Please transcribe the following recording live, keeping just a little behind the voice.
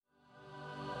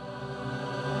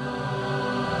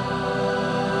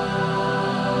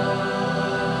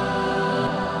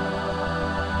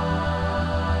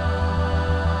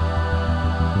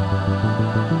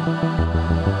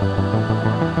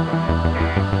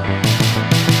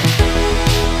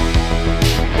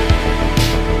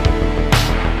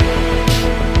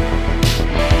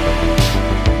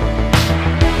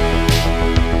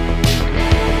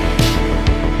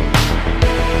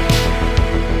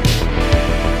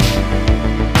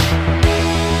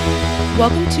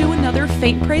Welcome to another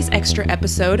Faint Praise Extra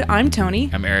episode. I'm Tony.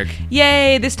 I'm Eric.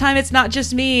 Yay, this time it's not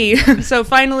just me. So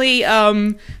finally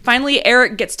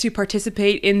Eric gets to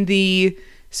participate in the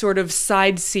sort of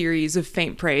side series of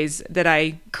Faint Praise that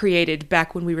I created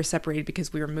back when we were separated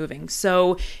because we were moving.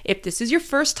 So if this is your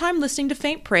first time listening to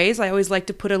Faint Praise, I always like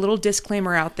to put a little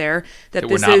disclaimer out there that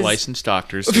we're this not is... licensed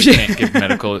doctors, so we can't give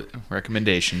medical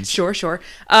recommendations. Sure.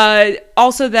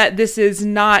 Also that this is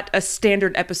not a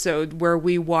standard episode where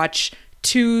we watch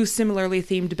two similarly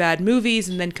themed bad movies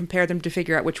and then compare them to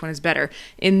figure out which one is better.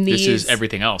 This is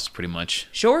everything else, pretty much.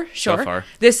 Sure. So far.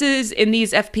 This is, in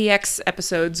these FPX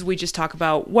episodes, we just talk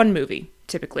about one movie,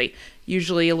 typically.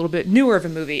 Usually a little bit newer of a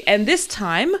movie. And this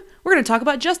time, we're going to talk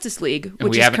about Justice League,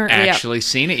 which is currently out. We haven't actually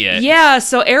seen it yet. Yeah,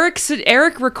 so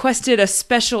Eric requested a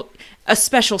special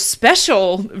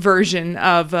version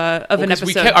of an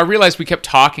episode. I realized we kept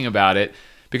talking about it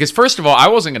because, first of all, I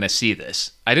wasn't going to see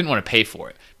this. I didn't want to pay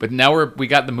for it. But now we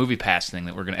got the Movie Pass thing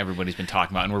that everybody's been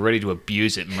talking about, and we're ready to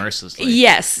abuse it mercilessly.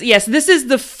 Yes. This is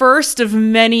the first of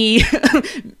many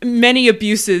many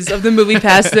abuses of the Movie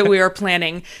Pass that we are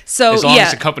planning. So as long as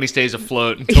the company stays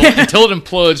afloat until it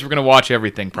implodes, we're going to watch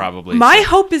everything probably. My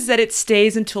hope is that it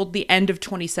stays until the end of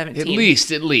 2017.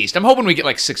 At least. I'm hoping we get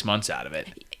like 6 months out of it.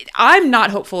 I'm not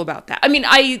hopeful about that. I mean,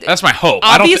 that's my hope.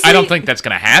 I don't think that's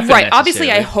going to happen. Right. Obviously,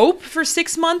 I hope for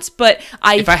 6 months, but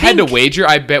if I had to wager,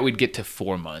 I bet we'd get to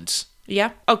 4 months.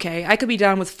 Yeah. Okay. I could be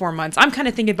down with 4 months. I'm kind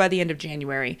of thinking by the end of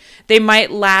January. They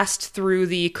might last through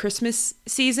the Christmas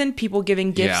season, people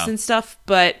giving gifts and stuff,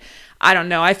 but I don't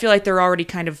know. I feel like they're already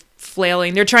kind of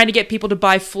flailing. They're trying to get people to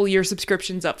buy full year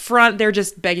subscriptions up front. They're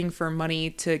just begging for money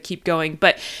to keep going.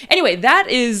 But anyway, that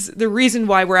is the reason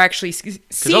why we're actually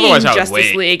seeing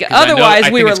Justice League. Otherwise, I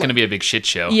think it's going to be a big shit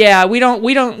show. Yeah, we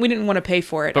didn't want to pay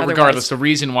for it. But regardless, the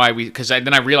reason why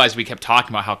then I realized we kept talking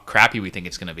about how crappy we think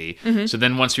it's going to be. Mm-hmm. So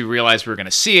then once we realized we were going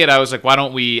to see it, I was like, why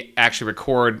don't we actually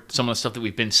record some of the stuff that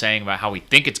we've been saying about how we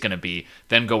think it's going to be,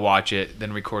 then go watch it,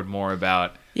 then record more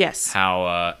about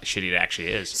how shitty it actually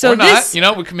is. So or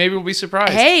not, maybe we'll be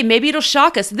surprised. Hey, maybe it'll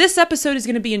shock us. This episode is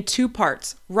going to be in 2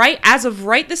 parts. As of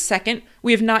right this second,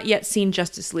 we have not yet seen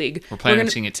Justice League. We're planning on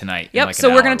seeing it tonight. Yep,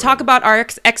 so we're going to talk about our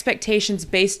expectations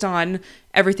based on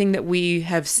everything that we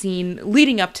have seen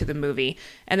leading up to the movie.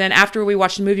 And then after we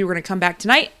watch the movie, we're going to come back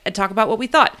tonight and talk about what we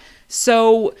thought.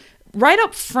 So right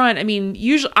up front, I mean,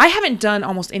 usually I haven't done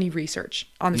almost any research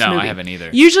on this movie. No, I haven't either.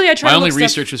 Usually I try to look My only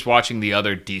research was watching the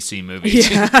other DC movies.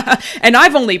 Yeah, and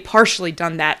I've only partially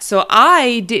done that, so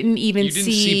I didn't even You didn't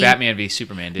see Batman v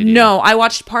Superman, did you? No, I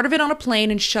watched part of it on a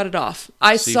plane and shut it off.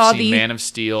 You've seen Man of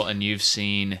Steel and you've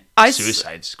seen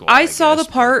Suicide Squad. I saw the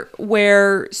part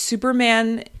where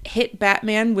Superman hit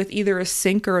Batman with either a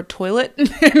sink or a toilet,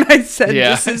 and I said,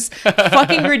 this is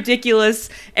fucking ridiculous,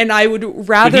 and I would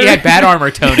rather... But he had bat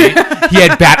armor, Tony. He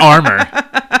had bat armor.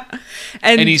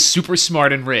 And he's super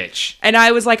smart and rich. And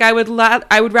I was like, I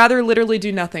would rather literally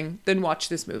do nothing than watch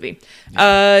this movie.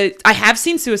 Yeah. I have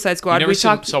seen Suicide Squad. You never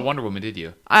saw Wonder Woman, did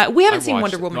you? We haven't seen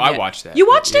Wonder Woman yet. I watched that. You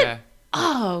watched it? Yeah.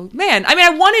 Oh, man. I mean,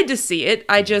 I wanted to see it.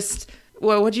 I just...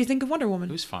 Well, what did you think of Wonder Woman?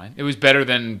 It was fine. It was better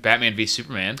than Batman v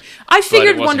Superman. I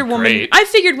figured Wonder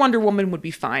Woman would be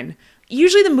fine.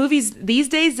 Usually the movies these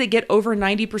days that get over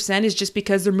 90% is just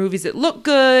because they're movies that look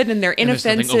good and they're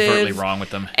inoffensive. There's nothing overtly wrong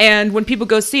with them. And when people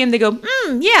go see them, they go,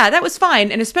 yeah, that was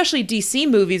fine. And especially DC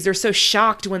movies, they're so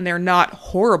shocked when they're not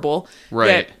horrible.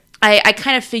 Right. I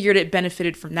kind of figured it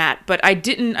benefited from that, but I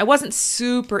wasn't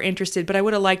super interested, but I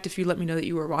would have liked if you let me know that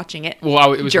you were watching it.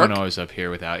 Well, it was when I was up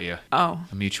here without you. Oh.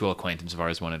 A mutual acquaintance of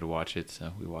ours wanted to watch it,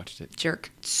 so we watched it.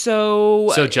 Jerk.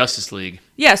 So Justice League.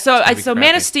 Yeah, so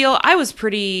Man of Steel, I was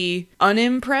pretty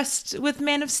unimpressed with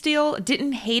Man of Steel.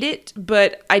 Didn't hate it,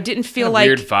 but I didn't feel like...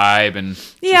 weird vibe and...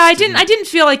 Yeah, I didn't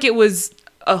feel like it was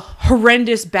a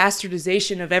horrendous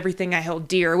bastardization of everything I held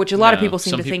dear, which a lot of people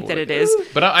seem to think that it is.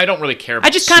 But I don't really care about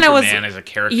I just kind of Superman as a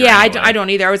character. Yeah, anyway. I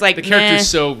don't either. I was like, the character's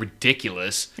so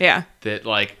ridiculous. Yeah. That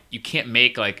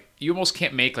you almost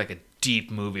can't make like a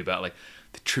deep movie about like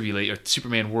the tribulation or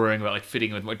Superman worrying about like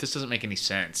fitting with. This doesn't make any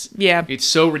sense. Yeah. It's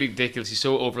so ridiculous. He's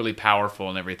so overly powerful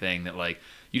and everything that like.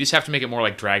 You just have to make it more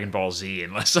like Dragon Ball Z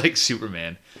and less like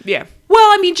Superman. Yeah. Well,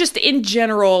 I mean, just in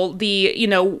general,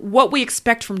 what we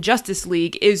expect from Justice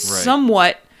League is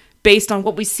somewhat based on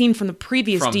what we've seen from the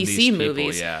previous DC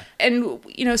movies. Yeah. And,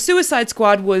 Suicide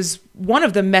Squad was one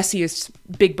of the messiest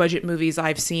big budget movies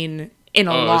I've seen in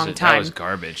a long time. That was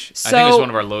garbage. So, I think it was one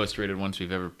of our lowest rated ones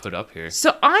we've ever put up here.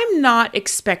 So I'm not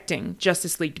expecting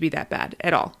Justice League to be that bad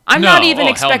at all. I'm not even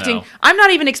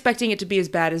expecting it to be as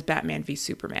bad as Batman v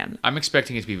Superman. I'm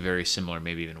expecting it to be very similar,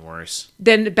 maybe even worse.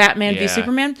 Than Batman v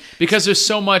Superman? Because there's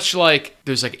so much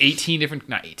there's 18 different,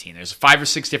 not 18, there's 5 or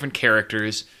 6 different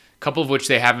characters, a couple of which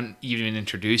they haven't even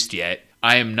introduced yet.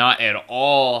 I am not at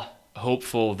all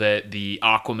hopeful that the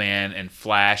Aquaman and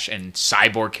Flash and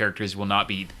Cyborg characters will not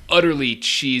be utterly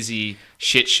cheesy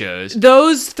shit shows.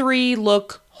 Those 3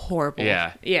 look horrible.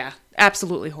 Yeah,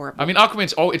 absolutely horrible. I mean,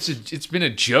 Aquaman's it's been a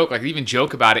joke. Like, they even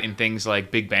joke about it in things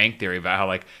like Big Bang Theory about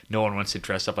how no one wants to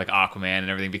dress up like Aquaman and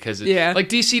everything because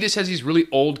DC just has these really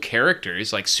old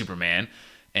characters like Superman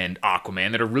and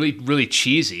Aquaman that are really, really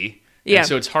cheesy. Yeah, and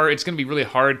so it's hard. It's going to be really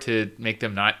hard to make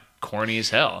them not corny as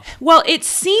hell. Well, it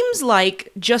seems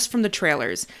like, just from the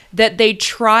trailers, that they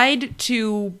tried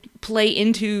to play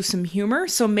into some humor,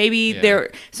 so maybe they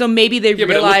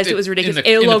realized it was ridiculous.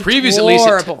 It looked horrible. At least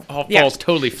it falls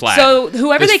totally flat. So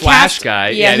whoever this they Flash cast,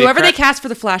 guy, they cast for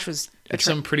the Flash was it's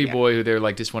some pretty boy who they're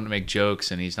just wanting to make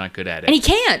jokes, and he's not good at it. And he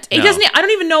can't. He doesn't. I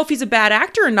don't even know if he's a bad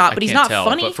actor or not, but he's not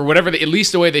funny. But for whatever, at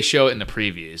least the way they show it in the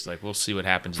previews, we'll see what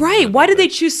happens. Right? Why did they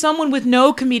choose someone with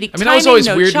no comedic timing? I mean, that was always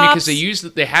weird to me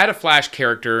because they had a Flash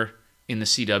character in the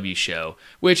CW show,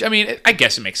 which, I mean, I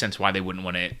guess it makes sense why they wouldn't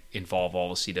want to involve all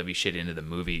the CW shit into the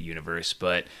movie universe,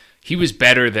 but he was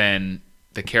better than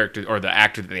the character or the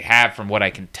actor that they have from what I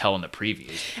can tell in the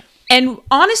previews. And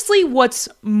honestly, what's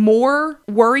more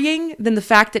worrying than the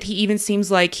fact that he even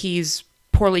seems like he's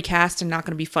poorly cast and not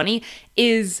going to be funny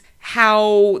is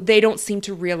how they don't seem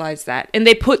to realize that. And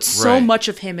they put so much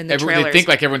of him in the trailers. They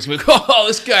think everyone's going to go, oh,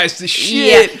 this guy's the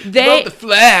shit. About the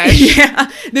Flash. Yeah,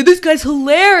 this guy's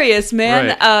hilarious,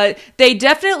 man. Right. They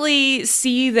definitely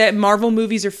see that Marvel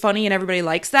movies are funny and everybody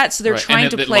likes that, so they're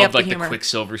trying to play up the humor. The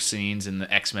Quicksilver scenes in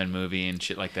the X-Men movie and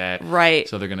shit like that. Right.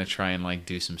 So they're going to try and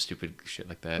do some stupid shit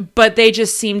like that. But they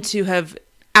just seem to have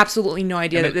absolutely no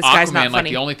idea that this Aquaman, guy's not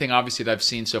funny. The only thing obviously that I've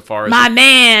seen so far is my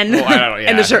man. Well, I don't know, yeah.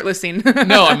 And the shirtless scene.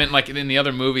 No, I mean in the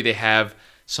other movie they have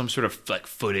some sort of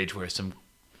footage where it's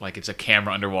a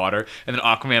camera underwater, and then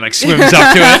Aquaman swims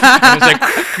up to it, and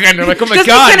it's and they're like, oh my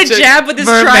god! Just kind of jab with his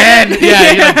trident. Yeah,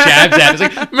 he jabs at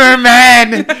it. It's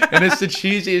merman, and it's the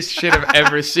cheesiest shit I've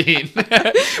ever seen.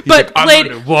 But played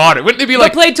underwater. Wouldn't it be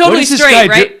played totally straight,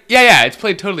 right? Yeah, it's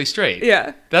played totally straight.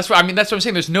 Yeah. That's what I'm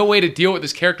saying. There's no way to deal with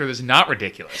this character that's not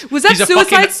ridiculous. Was that He's a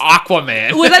fucking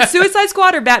Aquaman? Was that Suicide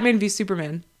Squad or Batman v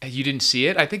Superman? You didn't see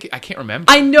it? I can't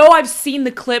remember. I know I've seen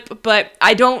the clip, but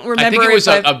I don't remember. I think it was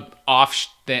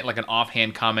an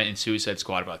offhand comment in Suicide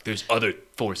Squad about there's other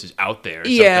forces out there or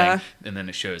something. And then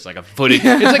it shows a footage.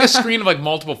 It's like a screen of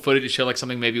multiple footage to show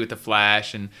something maybe with the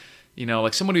Flash and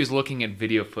someone who's looking at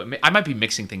video footage. I might be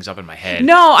mixing things up in my head.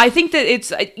 No, I think that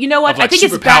it's, you know what? I think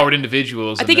it's superpowered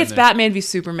individuals. I think it's Batman v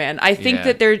Superman. I think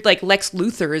that they're Lex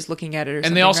Luthor is looking at it or something.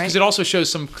 And they also, because it also shows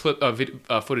some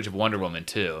footage of Wonder Woman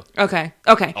too. Okay.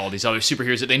 All these other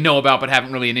superheroes that they know about but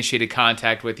haven't really initiated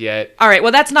contact with yet. All right.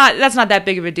 Well, that's not that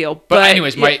big of a deal. But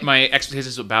anyways, my expectations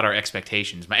is about our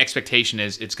expectations. My expectation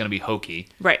is it's going to be hokey.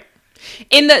 Right.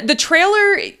 In the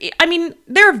trailer, I mean,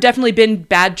 there have definitely been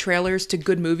bad trailers to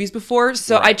good movies before,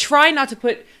 so I try not to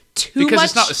put too much... Because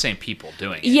it's not the same people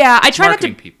doing it. Yeah, I try not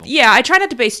to... people. Yeah, I try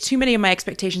not to base too many of my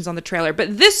expectations on the trailer,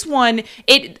 but this one,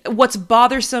 what's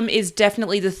bothersome is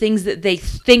definitely the things that they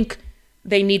think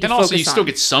they need to focus on. And also, you still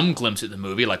get some glimpse at the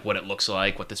movie, what it looks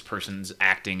like, what this person's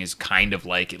acting is kind of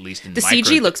like, at least in the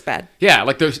CG looks bad. Yeah,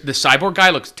 the cyborg guy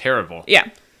looks terrible.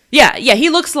 Yeah, he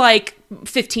looks like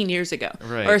 15 years ago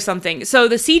or something. So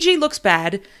the CG looks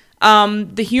bad.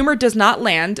 The humor does not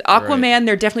land. Aquaman,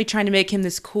 they're definitely trying to make him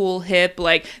this cool, hip,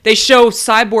 they show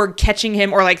Cyborg catching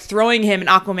him or Throwing him, and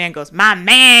Aquaman goes, my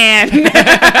man. And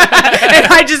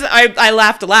I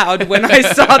laughed aloud when I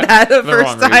saw that the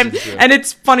first time. And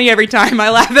it's funny every time. I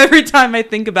laugh every time I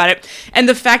think about it. And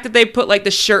the fact that they put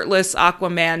the shirtless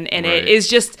Aquaman in it is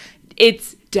just,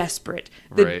 it's desperate.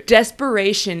 The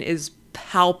desperation is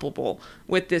palpable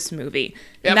with this movie.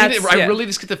 Yeah, I really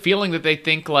just get the feeling that they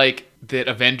think that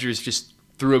Avengers just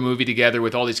threw a movie together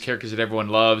with all these characters that everyone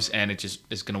loves and it just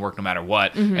is going to work no matter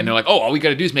what. Mm-hmm. And they're like, oh, all we got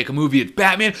to do is make a movie with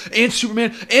Batman and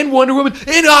Superman and Wonder Woman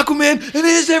and Aquaman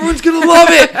and everyone's going to love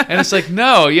it. And it's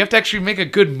no, you have to actually make a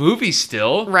good movie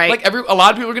still. Right. A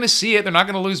lot of people are going to see it. They're not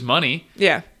going to lose money.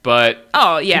 Yeah. But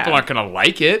people aren't going to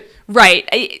like it. Right.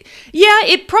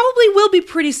 It probably will be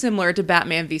pretty similar to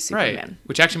Batman v Superman. Right.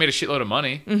 Which actually made a shitload of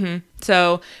money. Mm-hmm.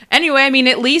 So, anyway,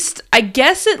 I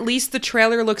guess at least the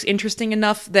trailer looks interesting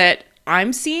enough that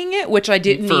I'm seeing it, which I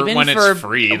didn't when it's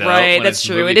free, though. Right, When that's it's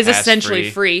true. Movie It is Pass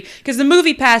essentially free. Because the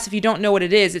Movie Pass, if you don't know what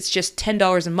it is, it's just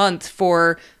 $10 a month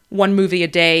for one movie a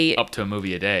day. Up to a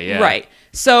movie a day, yeah. Right.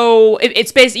 So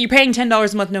it's basically, you're paying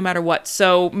 $10 a month no matter what.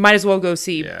 So might as well go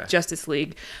see Justice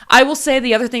League. I will say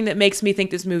the other thing that makes me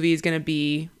think this movie is going to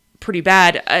be pretty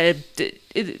bad.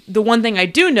 The one thing I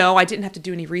do know, I didn't have to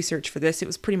do any research for this, it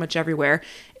was pretty much everywhere,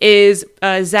 is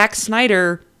Zack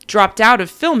Snyder dropped out of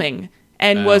filming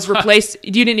and was replaced.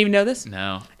 You didn't even know this?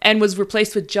 No. And was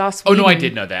replaced with Joss Whedon. Oh, no, I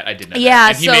did know that. Yeah,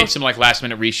 and he made some like last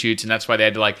minute reshoots, and that's why they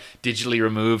had to like digitally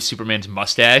remove Superman's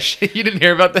mustache. You didn't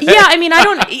hear about that? Yeah, I mean, I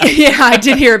don't. Yeah, I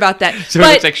did hear about that. So it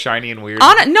looks like shiny and weird.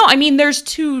 No, I mean, there's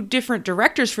two different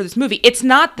directors for this movie. It's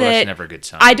not that. Well, that's never a good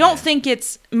sign. I don't think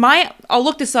it's I'll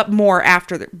look this up more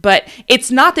after, but it's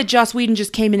not that Joss Whedon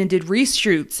just came in and did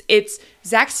reshoots. It's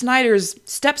Zack Snyder's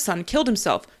stepson killed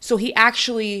himself, so he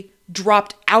actually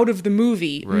dropped out of the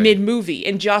movie mid-movie,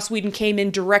 and Joss Whedon came in,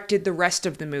 directed the rest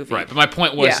of the movie. Right, but my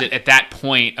point was that at that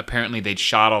point, apparently they'd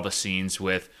shot all the scenes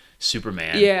with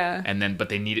Superman. Yeah. And then,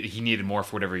 but he needed more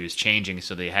for whatever he was changing,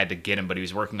 so they had to get him. But he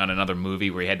was working on another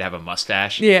movie where he had to have a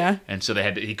mustache. Yeah. And so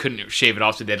he couldn't shave it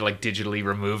off, so they had to like digitally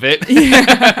remove it.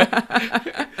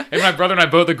 Yeah. And my brother and I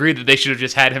both agreed that they should have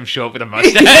just had him show up with a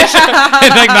mustache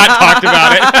and like not talked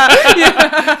about it.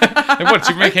 Yeah. And what,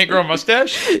 Superman can't grow a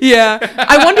mustache? Yeah.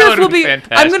 I wonder if we'll be.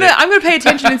 Fantastic. I'm gonna pay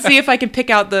attention and see if I can pick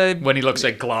out when he looks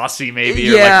like glossy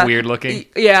maybe or like weird looking.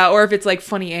 Yeah, or if it's like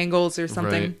funny angles or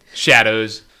something. Right.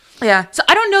 Shadows. Yeah. So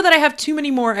I don't know that I have too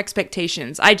many more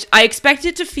expectations. I expect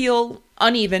it to feel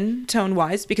uneven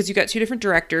tone-wise because you got two different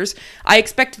directors. I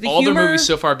expect all humor. All the movies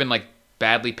so far have been like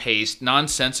badly paced,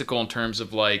 nonsensical in terms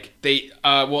of like they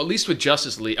at least with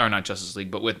Justice League, or not Justice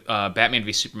League, but with Batman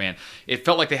v Superman, it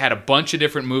felt like they had a bunch of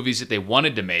different movies that they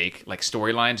wanted to make, like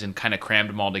storylines, and kind of crammed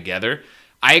them all together.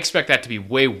 I expect that to be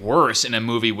way worse in a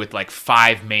movie with like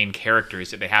 5 main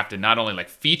characters that they have to not only like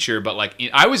feature, but like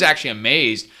I was actually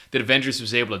amazed that Avengers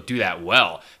was able to do that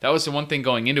well. That was the one thing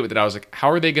going into it that I was like, how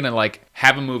are they going to like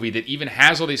have a movie that even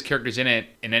has all these characters in it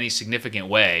in any significant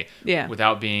way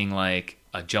without being like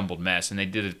a jumbled mess? And they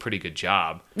did a pretty good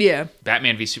job. Yeah.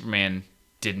 Batman v Superman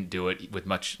didn't do it with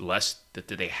much less that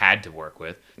they had to work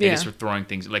with. They just were throwing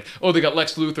things like, oh, they got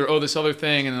Lex Luthor, oh, this other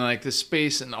thing, and then like this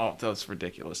space, and all that's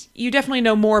ridiculous. You definitely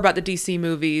know more about the DC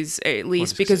movies, at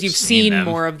least, because you've seen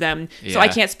more of them. Yeah. So I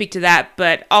can't speak to that,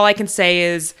 but all I can say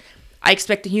is I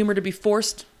expect the humor to be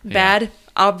forced, bad,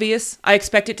 obvious. I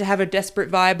expect it to have a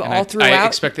desperate vibe all throughout. I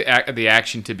expect the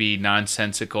action to be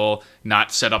nonsensical,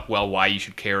 not set up well why you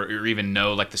should care or even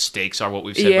know like the stakes are what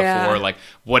we've said before. Like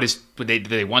what do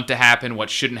they want to happen,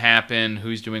 what shouldn't happen,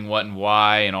 who's doing what and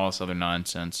why, and all this other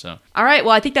nonsense. So all right,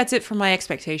 well I think that's it for my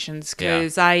expectations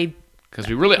because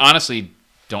we really honestly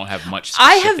don't have much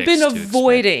I have been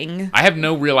avoiding. I have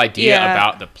no real idea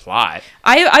about the plot.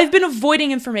 I've been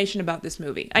avoiding information about this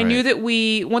movie. I knew that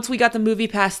once we got the Movie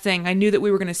Pass thing, I knew that we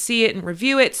were going to see it and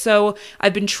review it. So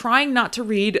I've been trying not to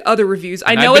read other reviews.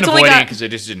 I know it's only got because I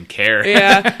just didn't care.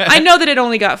 Yeah, I know that it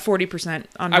only got 40%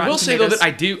 on. I will say though that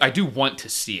I do want to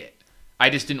see it. I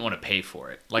just didn't want to pay for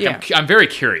it. Like I'm very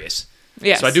curious.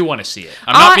 Yes. So I do want to see it.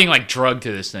 I'm not being like drugged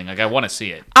to this thing. Like I want to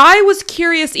see it. I was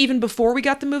curious even before we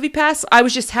got the Movie Pass. I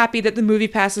was just happy that the Movie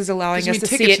Pass is allowing us to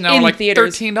see it now in like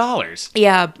theaters. $13.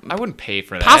 Yeah, I wouldn't pay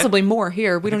for that. Possibly more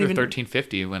here. We don't even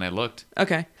 $13.50 when I looked.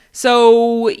 Okay.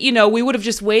 So, we would have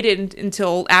just waited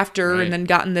until after and then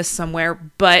gotten this somewhere.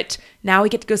 But now we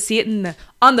get to go see it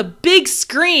on the big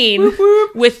screen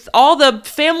with all the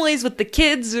families with the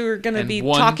kids who are going to be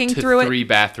talking through it. 1 to 3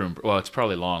 bathroom. Well, it's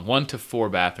probably long. 1 to 4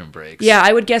 bathroom breaks. Yeah,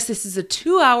 I would guess this is a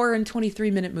 2-hour and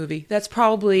 23-minute movie. That's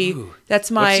probably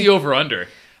that's my. What's the over under?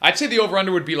 I'd say the over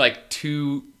under would be like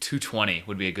 220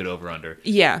 would be a good over under.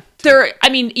 Yeah.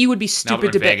 You would be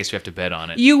stupid to bet. Vegas, you have to bet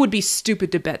on it. You would be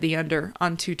stupid to bet the under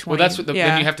on 220. Well, that's what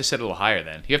then you have to set it a little higher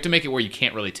then. You have to make it where you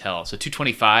can't really tell. So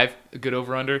 225, a good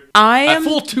over under. A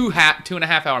full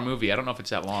 2.5 hour movie. I don't know if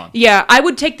it's that long. Yeah, I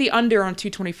would take the under on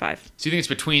 225. So you think it's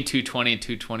between 220 and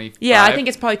 225? Yeah, I think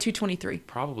it's probably 223.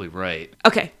 Probably right.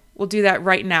 Okay. We'll do that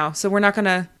right now. So we're not going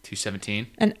to 217.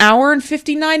 An hour and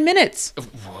 59 minutes.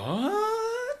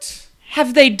 What?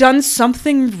 Have they done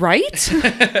something right?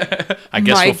 I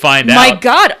guess we'll find out. My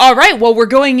God. All right. Well, we're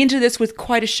going into this with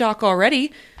quite a shock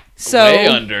already. So way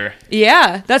under.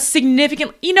 Yeah, that's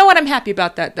significant. You know what? I'm happy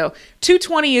about that, though.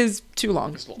 220 is too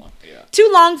long. It's long, yeah. Too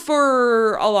long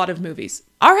for a lot of movies.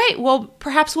 All right. Well,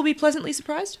 perhaps we'll be pleasantly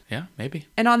surprised. Yeah, maybe.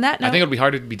 And on that note, I think it'll be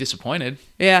hard to be disappointed.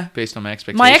 Yeah. Based on my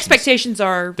expectations. My expectations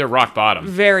are they're rock bottom.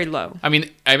 Very low. I mean,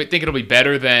 I think it'll be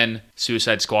better than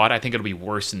Suicide Squad. I think it'll be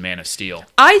worse than Man of Steel.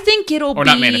 I think it'll be... Or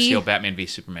not Man of Steel, Batman v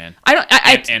Superman.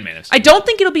 And Man of Steel. I don't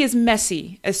think it'll be as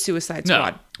messy as Suicide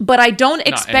Squad. No. But I don't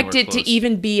expect it to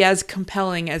even be as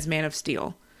compelling as Man of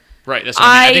Steel. Right, that's what I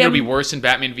mean. I think it'll be worse than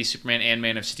Batman v Superman and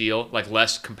Man of Steel. Like,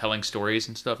 less compelling stories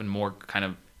and stuff and more kind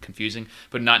of confusing,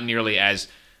 but not nearly as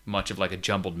much of like a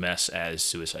jumbled mess as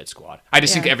Suicide Squad. I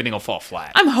just think everything will fall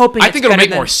flat. I'm hoping I think it'll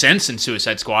make more sense than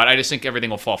Suicide Squad. I just think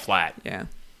everything will fall flat. Yeah.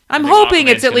 I'm hoping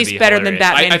it's at least better than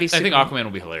Batman v Superman. I think Aquaman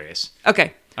will be hilarious.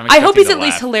 Okay. I hope he's at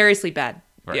least hilariously bad.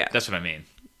 Right. Yeah. That's what I mean.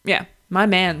 Yeah. My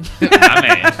man. My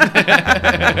man.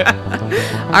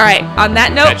 All right. On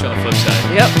that note. Catch you on the flip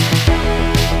side. Yep.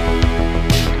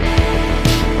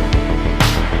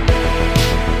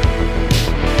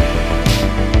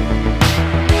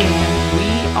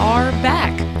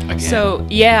 Back. Again. So,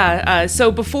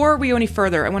 so before we go any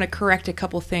further, I want to correct a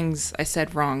couple things I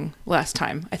said wrong last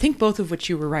time. I think both of which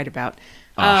you were right about.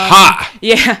 Aha!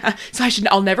 Yeah. So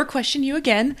I'll never question you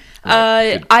again.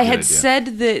 Right. I had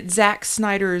said that Zack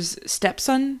Snyder's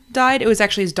stepson died. It was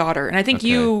actually his daughter. And I think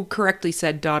you correctly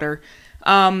said daughter.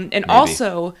 And maybe.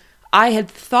 Also, I had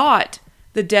thought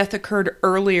the death occurred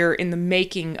earlier in the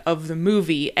making of the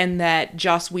movie, and that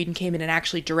Joss Whedon came in and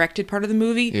actually directed part of the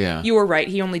movie. Yeah. You were right.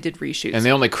 He only did reshoots. And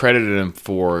they only credited him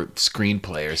for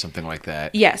screenplay or something like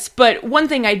that. Yes, but one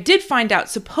thing I did find out,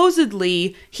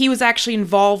 supposedly, he was actually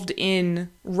involved in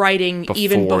writing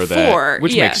even before. That,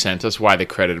 which makes sense. That's why they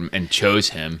credited him and chose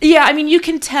him. Yeah, I mean, you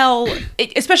can tell,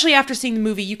 especially after seeing the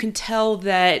movie, you can tell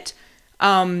that...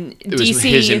 it was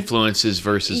DC, his influences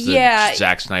versus the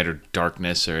Zack Snyder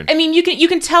darkness. I mean, you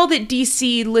can tell that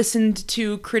DC listened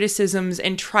to criticisms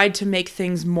and tried to make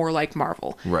things more like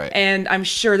Marvel. Right. And I'm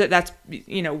sure that's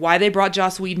why they brought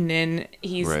Joss Whedon in.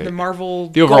 He's the Marvel.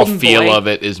 The overall golden feel boy. Of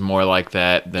it is more like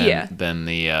that than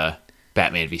the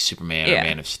Batman v Superman or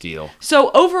Man of Steel.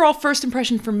 So overall, first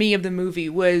impression for me of the movie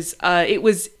was it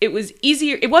was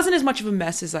easier. It wasn't as much of a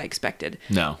mess as I expected.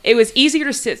 No. It was easier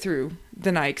to sit through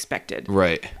than I expected.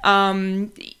 Right.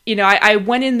 I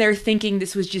went in there thinking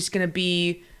this was just going to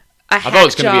be a hack job. I thought it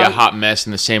was going to be a hot mess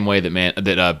in the same way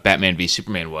that Batman v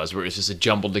Superman was, where it was just a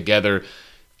jumbled together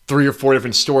 3 or 4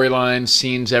 different storylines,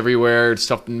 scenes everywhere,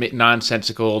 stuff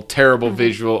nonsensical, terrible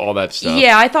visual, all that stuff.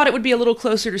 Yeah, I thought it would be a little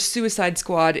closer to Suicide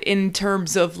Squad in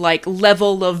terms of like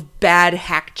level of bad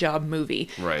hack job movie.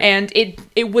 Right. And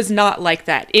it was not like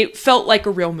that. It felt like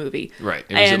a real movie. Right.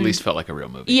 At least felt like a real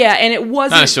movie. Yeah, and it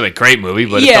wasn't... Not necessarily a great movie,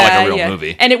 but it felt like a real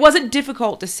movie. And it wasn't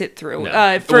difficult to sit through.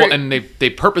 No. And they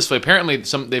purposefully, apparently,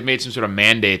 they've made some sort of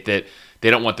mandate that they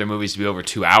don't want their movies to be over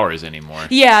 2 hours anymore.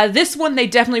 Yeah, this one they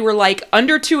definitely were like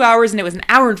under 2 hours, and it was an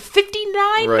hour and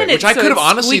 59 minutes. Which I could have,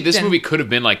 honestly, this movie could have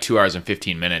been like 2 hours and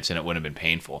 15 minutes, and it wouldn't have been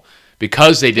painful.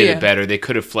 Because they did it better, they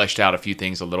could have fleshed out a few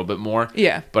things a little bit more.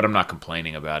 Yeah. But I'm not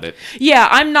complaining about it. Yeah,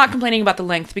 I'm not complaining about the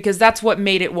length, because that's what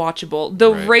made it watchable.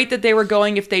 The rate that they were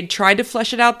going, if they'd tried to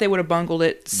flesh it out, they would have bungled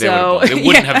it. So they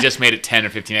wouldn't have just made it 10 or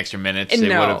 15 extra minutes. They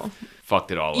would have fucked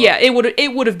it all up. Yeah, it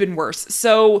would have been worse.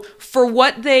 So for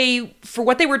what they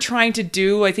were trying to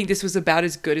do, I think this was about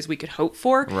as good as we could hope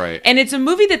for. Right. And it's a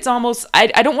movie that's almost I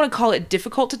don't want to call it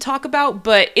difficult to talk about,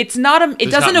 but it's not it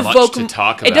There's doesn't not evoke much to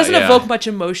talk about, it doesn't evoke much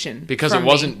emotion because it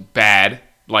wasn't bad.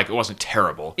 Like, it wasn't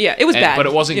terrible. Yeah, it was bad. But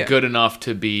it wasn't good enough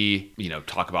to be,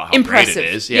 talk about how impressive. Great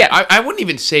it is. Yeah. I wouldn't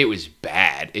even say it was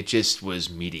bad. It just was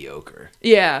mediocre.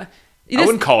 Yeah. I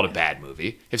wouldn't call it a bad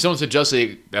movie. If someone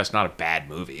suggested that's not a bad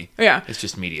movie, yeah, it's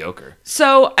just mediocre.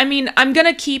 So, I mean, I'm going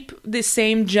to keep the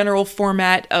same general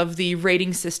format of the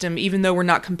rating system, even though we're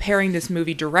not comparing this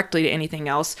movie directly to anything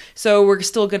else. So we're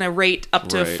still going to rate up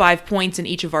to 5 points in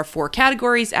each of our 4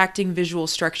 categories: acting, visual,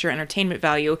 structure, entertainment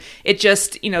value. It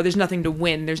just, there's nothing to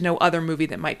win. There's no other movie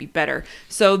that might be better.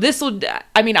 So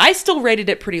I still rated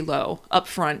it pretty low up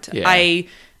front. Yeah.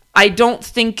 I don't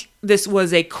think this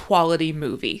was a quality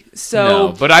movie. So,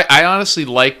 no, but I honestly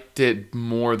liked it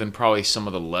more than probably some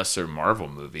of the lesser Marvel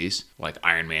movies, like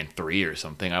Iron Man 3 or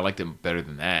something. I liked it better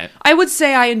than that. I would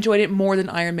say I enjoyed it more than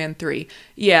Iron Man 3.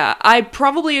 Yeah, I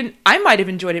might have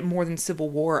enjoyed it more than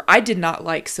Civil War. I did not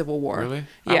like Civil War. Really?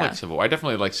 Yeah. I like Civil War. I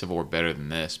definitely like Civil War better than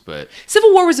this, but...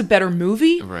 Civil War was a better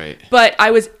movie. Right. But I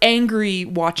was angry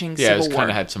watching Civil War. Yeah, it kind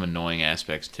of had some annoying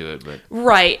aspects to it, but...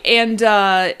 Right, and...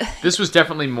 this was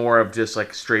definitely more of just,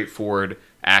 like, straightforward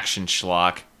action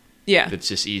schlock. Yeah. That's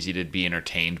just easy to be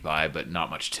entertained by, but not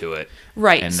much to it.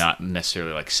 Right. And not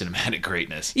necessarily like cinematic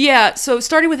greatness. Yeah, so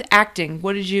starting with acting,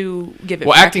 what did you give it?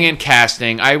 Well, acting and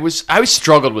casting, I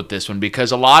struggled with this one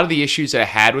because a lot of the issues that I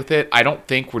had with it, I don't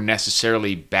think were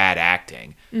necessarily bad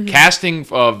acting. Casting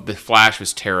of The Flash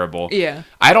was terrible. Yeah.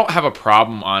 I don't have a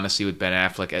problem, honestly, with Ben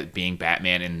Affleck as being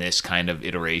Batman in this kind of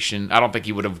iteration. I don't think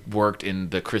he would have worked in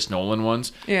the Chris Nolan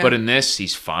ones. Yeah. But in this,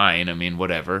 he's fine. I mean,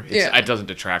 whatever. Yeah. It doesn't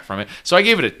detract from it. So I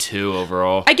gave it a 2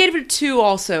 overall. I gave it a 2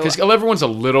 also. Because everyone's a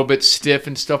little bit stiff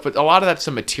and stuff, but a lot of that's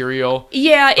some material.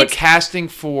 Yeah, But casting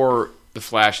for The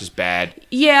Flash is bad.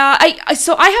 Yeah,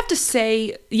 so I have to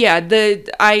say, yeah,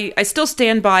 I still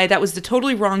stand by that was the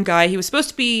totally wrong guy. He was supposed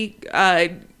to be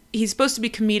he's supposed to be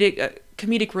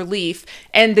comedic relief,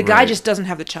 and the guy Right. just doesn't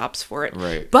have the chops for it.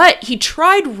 Right. But he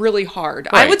tried really hard.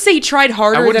 I Right. would say he tried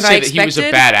harder I wouldn't than say I that expected. he was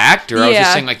a bad actor. I was just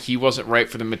Yeah. saying like he wasn't right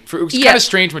for the. It was Yeah. kind of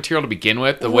strange material to begin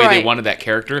with, the way they Right. wanted that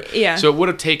character. Yeah. So it would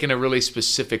have taken a really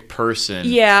specific person.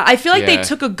 Yeah, I feel like they Yeah.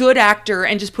 took a good actor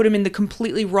and just put him in the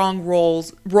completely wrong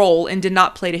role and did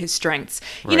not play to his strengths.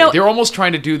 Right. You know, They were almost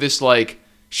trying to do this like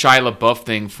Shia LaBeouf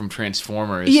thing from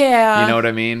Transformers. Yeah. You know what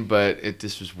I mean? But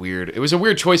this was weird. It was a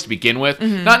weird choice to begin with.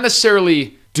 Mm-hmm. Not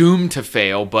necessarily doomed to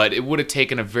fail, but it would have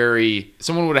taken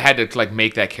someone would have had to like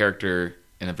make that character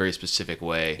in a very specific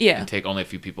way. Yeah. And take only a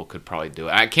few people could probably do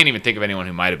it. I can't even think of anyone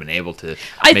who might have been able to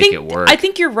I make think it work. I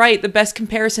think you're right. The best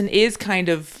comparison is kind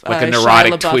of like a Shia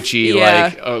neurotic, LaBeouf. twitchy,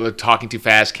 Yeah. like talking too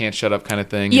fast, can't shut up kind of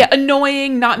thing. Yeah,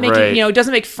 annoying, not making, Right.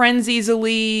 doesn't make friends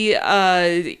easily.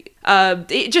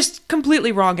 It just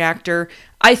completely wrong actor.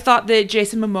 I thought that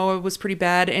Jason Momoa was pretty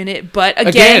bad in it, but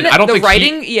again I don't the think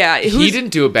writing, he didn't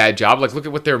do a bad job. Like, look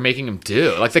at what they were making him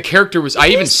do. Like, the character was. I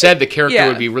even said the character Yeah.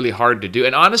 would be really hard to do.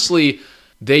 And honestly,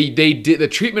 they did the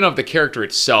treatment of the character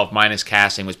itself, minus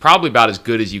casting, was probably about as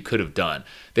good as you could have done.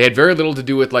 They had very little to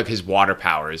do with like his water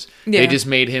powers. Yeah. They just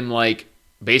made him like.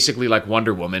 Basically like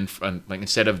Wonder Woman, like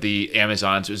instead of the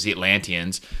Amazons, it was the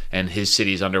Atlanteans, and his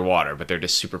city's underwater, but they're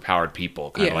just super powered people,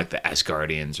 kind of Yeah. like the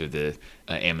Asgardians or the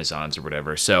Amazons or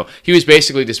whatever. So he was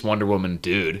basically just Wonder Woman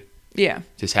dude, Yeah,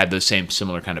 just had those same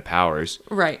similar kind of powers.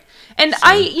 right. And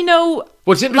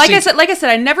What's interesting, like I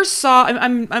said, I never saw.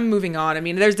 I'm moving on. I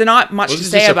mean, there's not much well, to this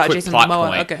is say just a about quick Jason plot Momoa.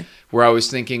 point Okay, where I was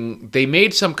thinking they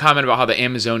made some comment about how the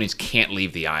Amazonians can't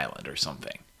leave the island or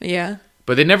something. yeah.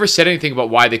 But they never said anything about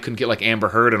why they couldn't get like Amber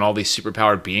Heard and all these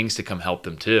superpowered beings to come help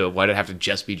them too. Why did it have to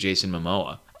just be Jason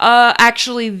Momoa?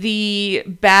 Actually, the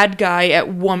bad guy at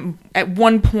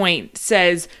one point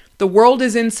says the world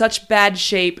is in such bad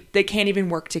shape they can't even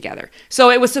work together.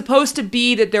 So it was supposed to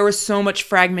be that there was so much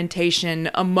fragmentation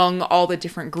among all the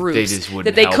different groups They just wouldn't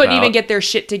that they help couldn't even out. get their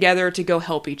shit together to go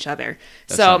help each other.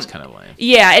 That so sounds kind of lame.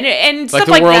 yeah, and Like stuff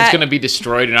the like world's that. gonna be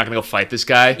destroyed. You're not gonna go fight this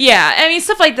guy. Yeah, I mean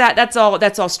stuff like that. That's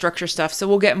all structure stuff. So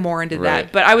we'll get more into Right.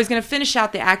 that. But I was going to finish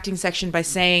out the acting section by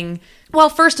saying, well,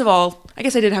 first of all, I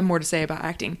guess I did have more to say about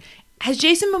acting. Has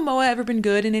Jason Momoa ever been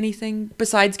good in anything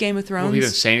besides Game of Thrones? Well, he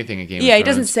doesn't say anything in Game of Yeah, he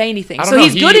Thrones. doesn't say anything. I don't So know,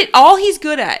 he's good at all he's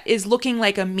good at is looking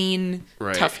like a mean,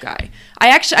 Right. tough guy.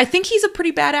 I think he's a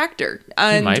pretty bad actor.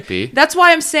 And might be. That's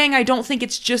why I'm saying I don't think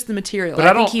it's just the material. But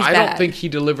I think he's I bad. don't think he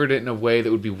delivered it in a way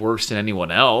that would be worse than anyone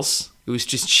else. It was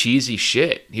just cheesy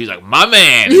shit. He was like, "My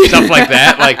man," and stuff like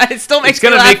that. Like It still makes it's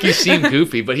gonna me laugh. make you seem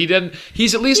goofy, but he didn't.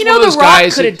 He's at least You one know, of those The Rock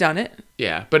guys. could have done it.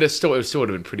 Yeah, but it still would have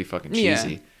been pretty fucking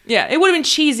cheesy. Yeah, it would have been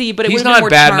cheesy, but it would He's have been not more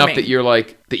bad charming. enough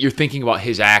that you're thinking about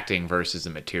his acting versus the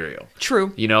material.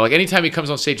 True. You know, like anytime he comes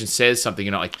on stage and says something,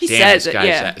 you're not like, He damn, says this it, guy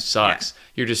yeah. sucks.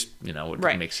 You're just, what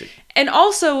Right. makes it. And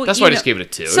also, That's why I just gave it a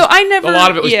 2. So I never. A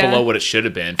lot of it was yeah. below what it should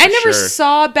have been. For I never sure.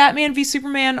 saw Batman v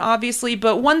Superman, obviously,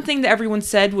 but one thing that everyone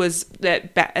said was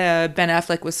that Ben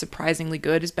Affleck was surprisingly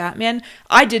good as Batman.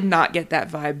 I did not get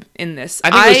that vibe in this.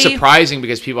 I think it was surprising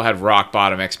because people had rock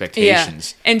bottom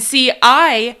expectations. Yeah. And see,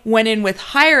 I went in with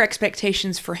higher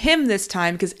expectations for him this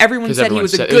time because everyone said he everyone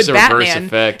was a said- it good was the reverse Batman,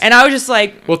 effect. and I was just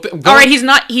like, Well, all right, he's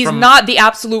not the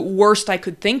absolute worst I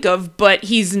could think of, but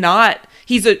he's not.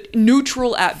 He's a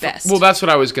neutral at best. Well, that's what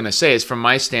I was going to say is from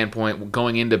my standpoint,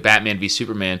 going into Batman v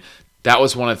Superman, that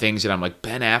was one of the things that I'm like,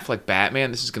 Ben Affleck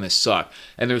Batman, this is going to suck.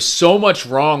 And there's so much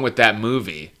wrong with that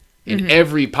movie in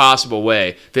every possible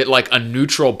way that like a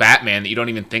neutral Batman that you don't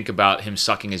even think about him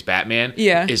sucking as Batman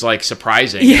is like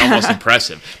surprising and almost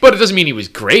impressive. But it doesn't mean he was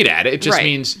great at it. It just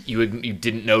means you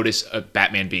didn't notice a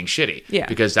Batman being shitty. Yeah.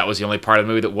 Because that was the only part of the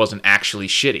movie that wasn't actually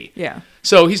shitty. Yeah.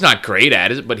 So he's not great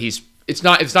at it, but it's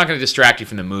not going to distract you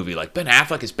from the movie. Like, Ben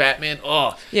Affleck is Batman.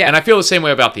 Oh, Yeah. And I feel the same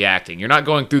way about the acting. You're not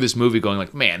going through this movie going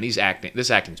like, man, this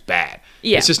acting's bad.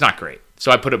 Yeah. It's just not great. So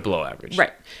I put it below average.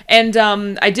 Right. And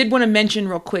I did want to mention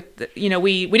real quick that,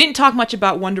 we didn't talk much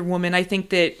about Wonder Woman. I think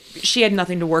that she had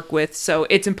nothing to work with, so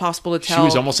it's impossible to tell. She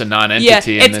was almost a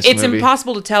non-entity in this movie. It's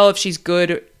impossible to tell if she's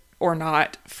good or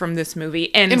not from this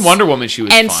movie. And in Wonder Woman, she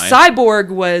was fine. And Cyborg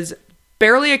was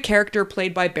barely a character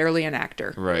played by barely an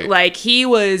actor. Right. Like, he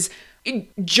was...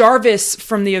 Jarvis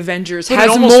from the Avengers but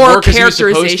has more characterization. He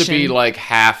was supposed to be like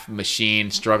half machine,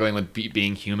 struggling with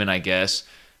being human, I guess,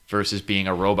 versus being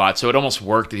a robot. So it almost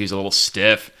worked that he was a little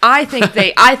stiff. I think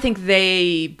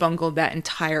they bungled that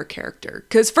entire character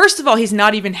because first of all, he's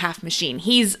not even half machine.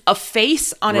 He's a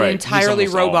face on an entirely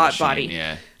robot body.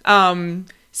 Yeah.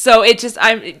 So it just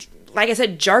like I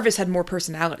said, Jarvis had more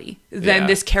personality than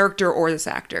this character or this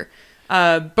actor.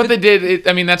 But they did.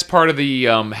 That's part of the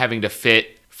having to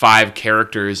fit 5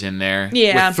 characters in there.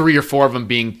 Yeah. With 3 or 4 of them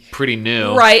being pretty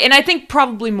new. Right. And I think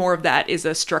probably more of that is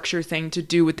a structure thing to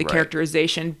do with the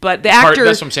characterization. But the actor,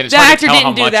 that's what I'm saying. It's the hard actor to tell didn't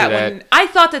how do much that of one. I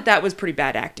thought that was pretty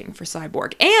bad acting for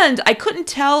Cyborg. And I couldn't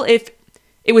tell if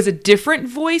it was a different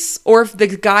voice or if the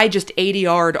guy just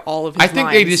ADR'd all of his lines. I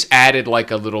think they just added like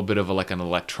a little bit of an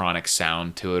electronic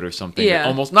sound to it or something. Yeah.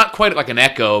 Almost not quite like an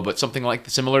echo, but something like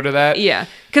similar to that. Yeah.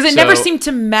 Because it never seemed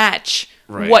to match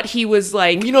what he was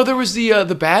like. There was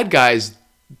the bad guys,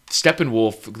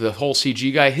 Steppenwolf, the whole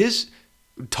CG guy, his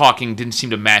talking didn't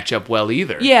seem to match up well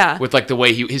either. Yeah. With like the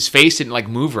way his face didn't like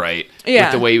move right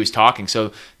with the way he was talking.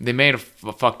 So they may have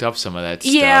fucked up some of that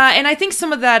stuff. Yeah, and I think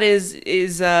some of that is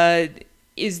the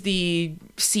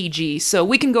CG. So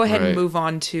we can go ahead and move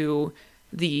on to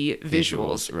the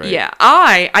visuals. Right. Yeah,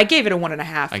 I gave it a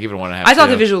 1.5. I gave it a 1.5. I thought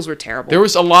the visuals were terrible. There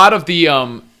was a lot of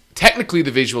the technically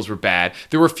the visuals were bad.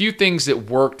 There were a few things that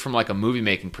worked from like a movie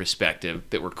making perspective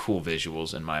that were cool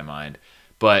visuals in my mind,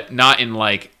 but not in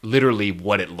like literally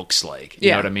what it looks like.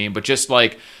 You know what I mean? But just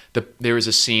like there was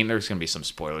a scene. There's going to be some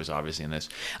spoilers, obviously, in this.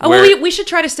 We should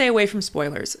try to stay away from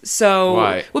spoilers. So,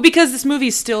 why? Well, because this movie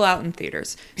is still out in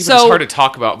theaters. So it's hard to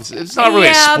talk about. It's not really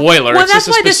a spoiler. Well, it's that's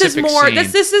just why a specific this is more. Scene.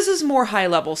 This is more high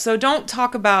level. So don't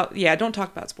talk about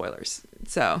spoilers.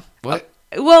 So what?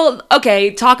 Well,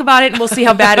 okay, talk about it and we'll see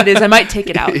how bad it is. I might take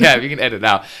it out. Yeah, you can edit it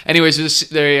out. Anyways,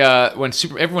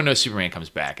 everyone knows Superman comes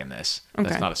back in this. Okay.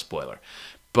 That's not a spoiler.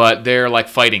 But they're like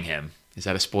fighting him. Is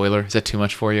that a spoiler? Is that too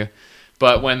much for you?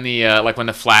 But when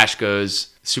the Flash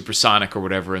goes supersonic or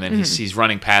whatever, and then he's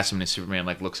running past him and Superman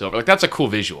like looks over, like that's a cool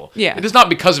visual. Yeah. It is not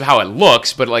because of how it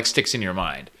looks, but it like sticks in your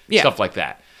mind. Yeah. Stuff like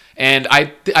that. And I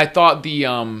thought the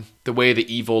way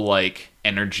the evil like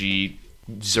energy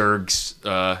Zerg's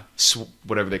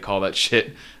whatever they call that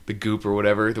shit, the goop or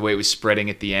whatever, the way it was spreading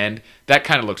at the end, that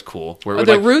kind of looked cool. Where it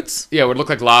would, roots? Yeah, it would look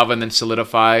like lava and then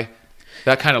solidify.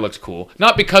 That kind of looked cool.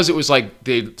 Not because it was like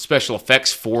the special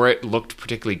effects for it looked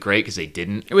particularly great, because they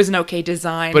didn't. It was an okay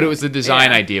design. But it was the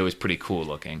design idea was pretty cool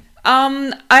looking.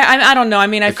 I don't know. I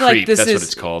mean, I feel like this is... That's what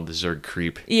it's called, the Zerg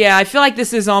creep. Yeah, I feel like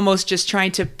this is almost just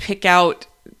trying to pick out...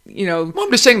 Well,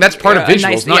 I'm just saying that's part of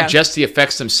visuals, not just the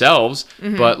effects themselves,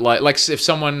 but like if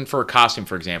someone, for a costume,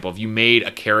 for example, if you made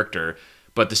a character,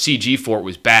 but the CG for it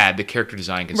was bad, the character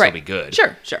design can still be good.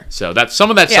 Sure. So some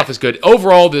of that stuff is good.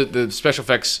 Overall, the special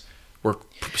effects were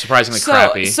surprisingly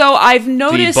crappy. So I've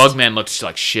noticed the Bugman looked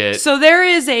like shit. So there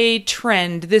is a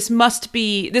trend. This must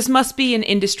be an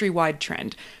industry-wide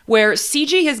trend where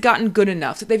CG has gotten good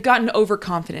enough that they've gotten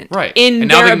overconfident in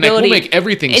their ability. We'll make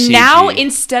everything and CG. Now,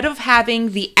 instead of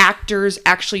having the actors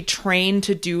actually train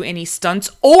to do any stunts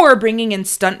or bringing in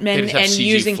stuntmen and CG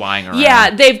using flying around.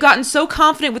 Yeah, they've gotten so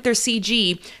confident with their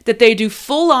CG that they do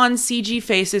full-on CG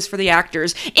faces for the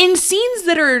actors in scenes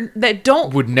that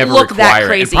would never look require that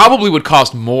crazy. It probably would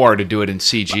cost more to do it in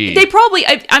CG. They probably,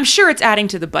 I'm sure it's adding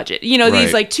to the budget.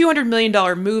 These like $200 million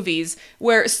movies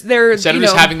where they're instead of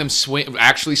just having them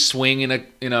swing in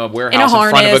a warehouse in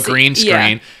front of a green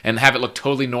screen and have it look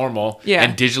totally normal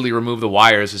and digitally remove the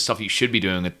wires, the stuff you should be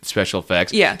doing with special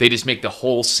effects. Yeah. They just make the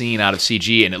whole scene out of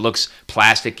CG and it looks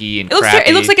plasticky and crappy.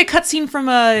 It looks like a cutscene from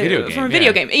a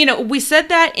video game. We said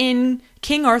that in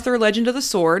King Arthur, Legend of the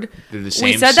Sword. We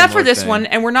said that for this one,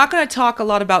 and we're not going to talk a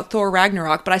lot about Thor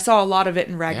Ragnarok, but I saw a lot of it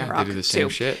in Ragnarok. Yeah, they do the same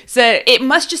shit. So it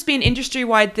must just be an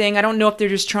industry-wide thing. I don't know if they're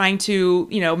just trying to,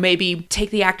 maybe take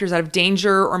the actors out of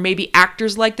danger, or maybe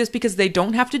actors like this because they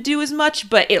don't have to do as much,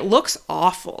 but it looks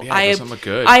awful. Yeah, it doesn't look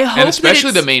good. I hope and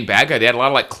especially the main bad guy. They had a lot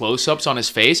of like close-ups on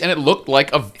his face, and it looked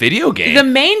like a video game. The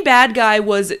main bad guy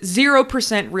was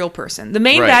 0% real person. The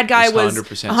main bad guy was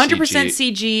 100%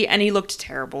 CG, and he looked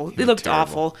terrible. He looked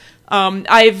awful.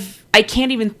 I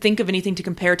can't even think of anything to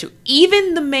compare to.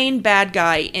 Even the main bad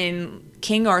guy in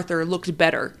King Arthur looked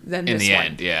better than this one. In the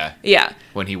end, yeah. Yeah.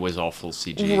 When he was all full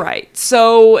CG. Right.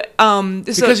 So,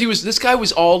 because this guy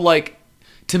was all like,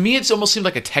 to me, it almost seemed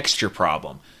like a texture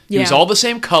problem. It was Yeah. all the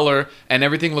same color, and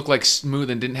everything looked like smooth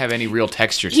and didn't have any real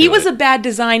texture to it. He was a bad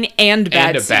design and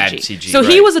bad a CG. bad CG, So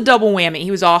he right. was a double whammy.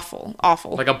 He was awful.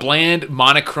 Like a bland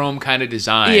monochrome kind of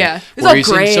design. Yeah. It was where all he's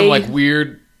in gray. some like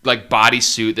weird like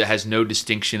bodysuit that has no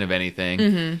distinction of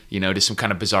anything. You know, just some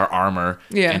kind of bizarre armor.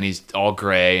 Yeah. And he's all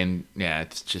gray, and yeah,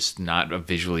 it's just not a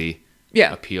visually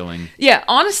Yeah. appealing. Yeah,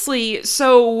 honestly,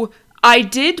 so I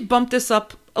did bump this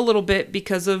up a little bit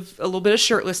because of a little bit of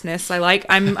shirtlessness.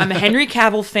 I'm a Henry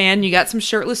Cavill fan. You got some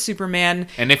shirtless Superman.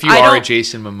 And if you I are a don't-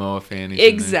 Jason Momoa fan, he's in there.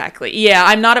 exactly. Yeah,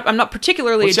 I'm not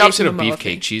particularly What's a the opposite Jason of Momoa beefcake?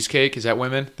 fan. Cheesecake? Is that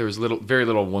women? There was very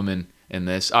little woman in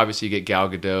this. Obviously, you get Gal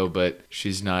Gadot, but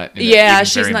she's not. In it Yeah, even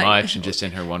she's very not- much, and just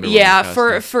in her Wonder Woman Yeah,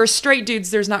 costume. for straight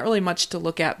dudes, there's not really much to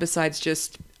look at besides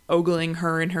just ogling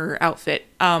her in her outfit.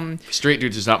 Straight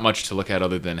dudes, there's not much to look at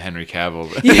other than Henry Cavill.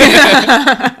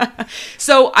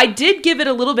 So I did give it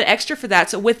a little bit extra for that.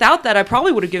 So without that, I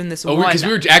probably would have given this a 1. Because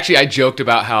I joked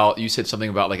about how you said something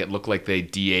about like it looked like they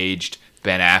de-aged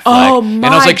Ben Affleck. Oh, and I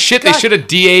was my like, shit, God. they should have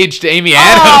de-aged Amy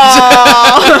Adams.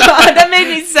 Oh, that made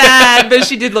me sad, but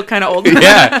she did look kind of old.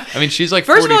 Yeah. I mean, she's like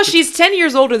First of all, 42 she's 10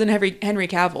 years older than Henry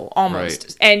Cavill, almost.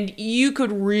 Right. And you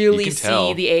could really You can see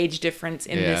tell. the age difference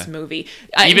in Yeah. this movie.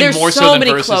 even There's more so, so than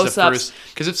many versus the close-ups. first,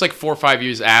 because it's like 4 or 5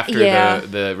 years after Yeah.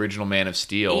 the original Man of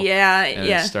Steel. Yeah, and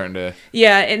yeah. It's starting to.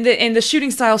 Yeah, and the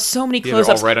shooting style, so many Yeah, they're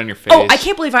close-ups. all right on your Oh, face. I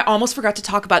can't believe I almost forgot to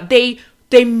talk about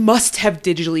they must have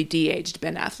digitally de-aged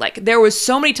Ben Affleck. There was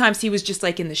so many times he was just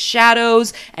like in the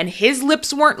shadows, and his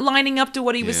lips weren't lining up to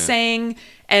what he was Yeah. saying,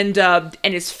 and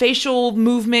his facial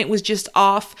movement was just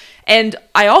off. And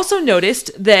I also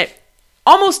noticed that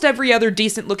almost every other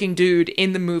decent looking dude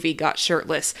in the movie got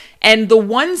shirtless. And the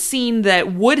one scene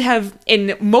that would have,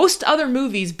 in most other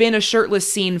movies, been a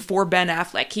shirtless scene for Ben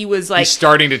Affleck, he was like... He's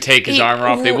starting to take his He- armor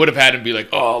off. They would have had him be like,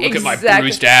 "Oh, look at my Exactly.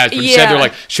 bruised abs," but instead Yeah. they're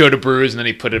like, "Showed a bruise," and then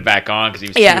he put it back on because he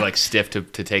was Yeah. too like stiff to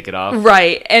take it off.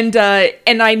 Right, and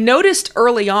I noticed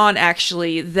early on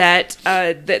actually that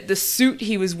the suit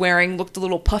he was wearing looked a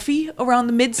little puffy around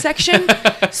the midsection.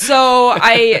 So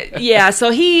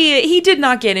he did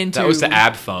not get into That was the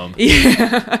ab foam.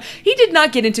 he did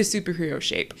not get into superhero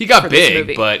shape. He got for this big,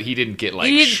 movie. but he didn't get like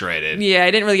He didn't- shredded. Yeah,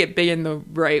 he didn't really get big in the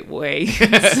right way.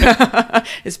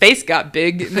 His face got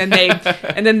big, and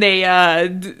then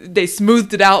they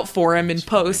smoothed it out for him in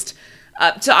post.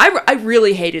 So I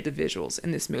really hated the visuals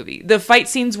in this movie. The fight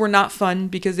scenes were not fun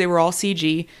because they were all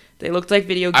CG. They looked like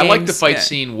video games. I like the fight Yeah.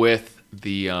 scene with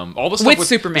the all the stuff With with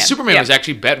Superman. The Superman Yeah. was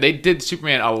actually better. They did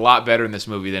Superman a lot better in this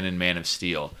movie than in Man of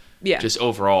Steel. Yeah. Just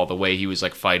overall, the way he was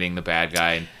like fighting the bad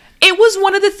guy, It was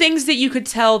one of the things that you could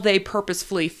tell they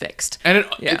purposefully fixed. and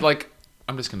Yeah. it like.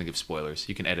 I'm just gonna give spoilers.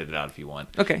 You can edit it out if you want.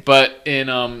 Okay. But in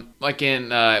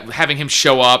having him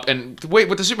show up, and the way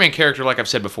with the Superman character, like I've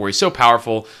said before, he's so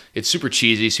powerful. It's super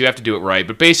cheesy, so you have to do it right.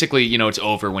 But basically, it's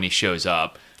over when he shows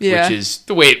up, Yeah. which is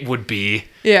the way it would be.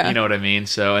 Yeah. You know what I mean?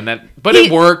 So but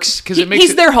it works because it makes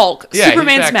he's their Hulk. Yeah,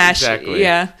 Superman smash. exactly.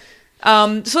 Yeah.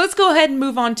 So let's go ahead and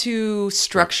move on to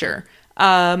structure.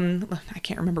 I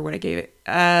can't remember what I gave it.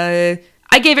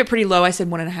 I gave it pretty low. I said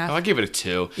 1.5. I'll give it a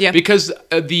 2. Yeah. Because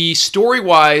the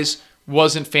story-wise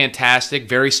wasn't fantastic,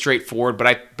 very straightforward,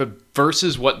 but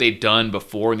versus what they'd done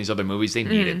before in these other movies, they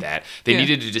needed that. They Yeah.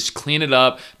 needed to just clean it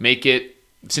up, make it,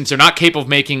 since they're not capable of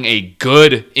making a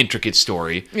good, intricate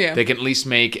story, Yeah. they can at least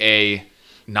make a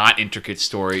not intricate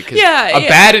story. Because Yeah, a yeah.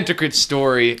 bad intricate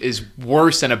story is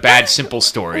worse than a bad simple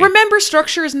story. Remember,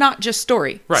 structure is not just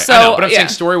story. Right, So, I know, but I'm yeah. saying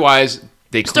story-wise,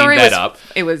 they cleaned Story that was- up.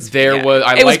 it was- there yeah. was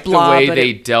I It was liked blah, the way but they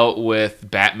it- dealt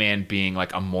with Batman being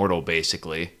like immortal,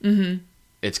 basically. Mm-hmm.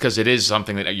 It's because it is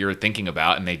something that you're thinking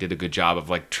about, and they did a good job of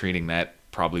like treating that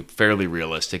probably fairly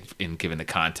realistic in given the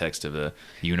context of the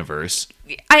universe.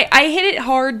 I hit it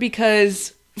hard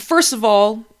because, first of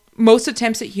all, most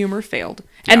attempts at humor failed.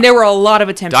 Yeah. And there were a lot of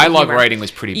attempts at Dialogue humor. writing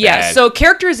was pretty Yeah, bad. so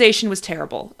characterization was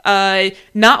terrible.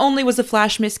 Not only was the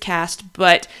Flash miscast,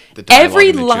 but The dialogue every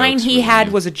and the line jokes he were had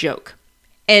lame. was a joke.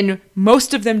 And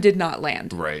most of them did not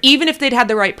land. Right. Even if they'd had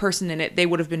the right person in it, they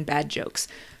would have been bad jokes.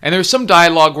 And there was some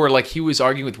dialogue where like he was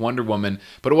arguing with Wonder Woman,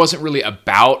 but it wasn't really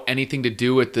about anything to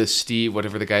do with the Steve,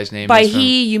 whatever the guy's name By is.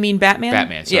 he, you mean Batman?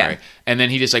 Batman, sorry. Yeah. And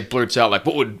then he just like blurts out like,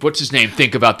 what's his name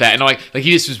think about that? And like he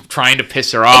just was trying to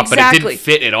piss her off, but it Exactly. didn't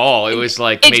fit at all. It was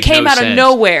like It made came no out of sense.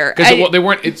 nowhere. Because they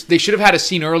weren't. They should have had a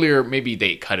scene earlier. Maybe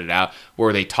they cut it out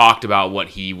where they talked about what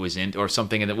he was in or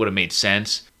something, and it would have made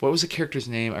sense. What was the character's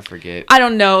name? I forget. I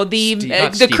don't know. The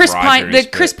not the Steve Chris Pine Rogers,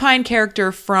 the Chris Pine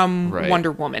character from Right.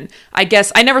 Wonder Woman. I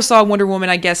guess I never saw Wonder Woman.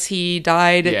 I guess he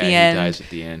died at the end. He dies at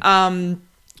the end.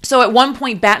 So at one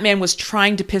point, Batman was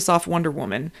trying to piss off Wonder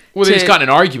Woman. Well, they just got in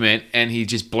an argument, and he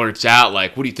just blurts out,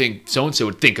 like, what do you think so-and-so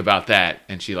would think about that?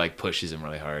 And she, like, pushes him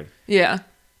really hard. Yeah.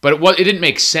 But it didn't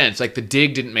make sense. Like, the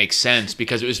dig didn't make sense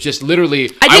because it was just literally,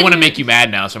 I want to make you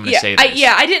mad now, so I'm going to say this.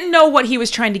 I didn't know what he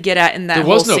was trying to get at in that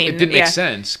whole scene. It didn't make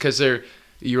sense because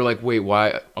you were like, wait,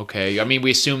 why? Okay. I mean, we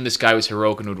assumed this guy was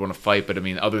heroic and would want to fight, but I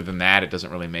mean, other than that, it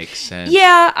doesn't really make sense.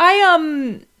 Yeah,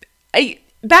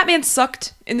 Batman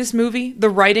sucked in this movie, the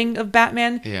writing of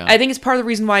Batman. Yeah. I think it's part of the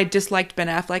reason why I disliked Ben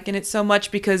Affleck in it so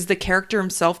much, because the character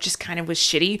himself just kind of was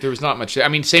shitty. There was not much. I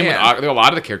mean, same with a lot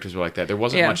of the characters were like that. There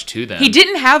wasn't much to them. He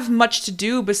didn't have much to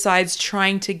do besides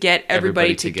trying to get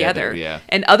everybody together. Yeah.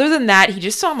 And other than that, he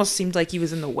just almost seemed like he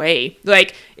was in the way.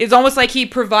 Like, it's almost like he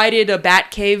provided a bat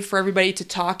cave for everybody to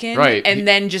talk in, and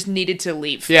then just needed to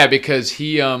leave. Yeah, because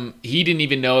he didn't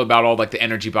even know about all, like, the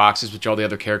energy boxes, which all the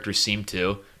other characters seemed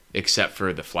to. Except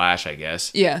for the Flash, I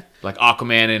guess. Yeah. Like,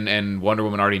 Aquaman and Wonder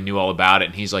Woman already knew all about it,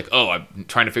 and he's like, oh, I'm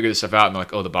trying to figure this stuff out, and they're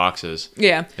like, oh, the boxes.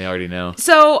 Yeah. They already know.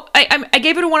 So, I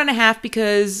gave it a 1.5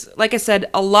 because, like I said,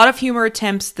 a lot of humor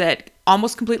attempts that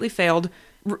almost completely failed.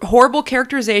 Horrible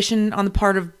characterization on the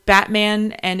part of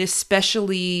Batman, and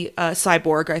especially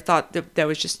Cyborg. I thought that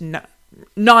was just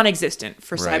non-existent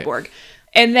for Cyborg.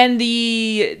 And then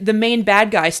the main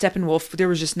bad guy, Steppenwolf, there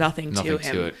was just nothing to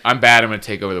him. I'm bad. I'm going to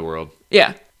take over the world.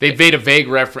 Yeah. They made a vague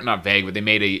reference, not vague, but they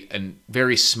made a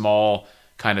very small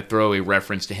kind of throwaway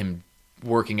reference to him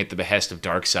working at the behest of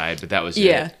Darkseid, but that was it.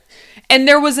 Yeah. And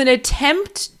there was an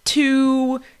attempt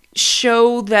to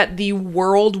show that the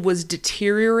world was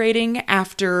deteriorating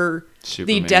after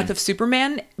the death of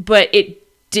Superman, but it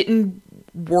didn't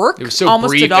work. It was so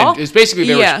almost brief at all. It was basically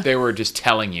they were just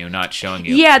telling you, not showing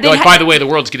you. Yeah, like, by the way, the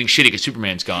world's getting shitty because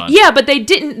Superman's gone. Yeah, but they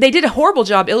didn't. They did a horrible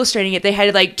job illustrating it. They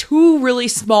had like 2 really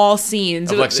small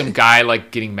scenes of like some guy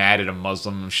like getting mad at a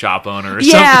Muslim shop owner or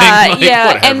something. Like,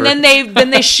 yeah. Whatever. And then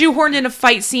they shoehorned in a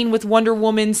fight scene with Wonder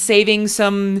Woman saving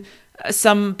some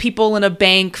people in a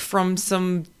bank from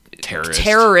some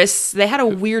terrorists. They had a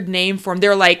weird name for them.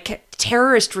 They're like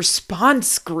terrorist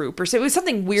response group or so. It was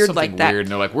something weird like that. And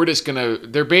they're like,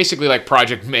 they're basically like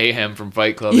Project Mayhem from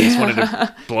Fight Club. They just wanted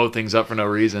to blow things up for no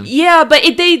reason. Yeah, but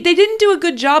they didn't do a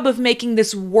good job of making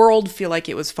this world feel like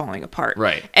it was falling apart.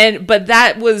 Right. But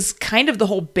that was kind of the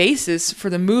whole basis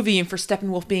for the movie and for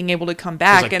Steppenwolf being able to come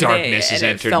back. Like, darkness has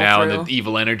entered now, and the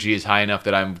evil energy is high enough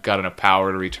that I've got enough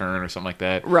power to return or something like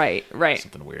that. Right.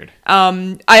 Something weird.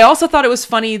 I also thought it was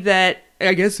funny that,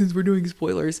 I guess since we're doing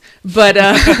spoilers, but you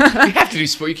have to do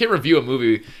spoilers. You can't review a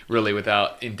movie really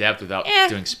without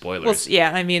doing spoilers. Well,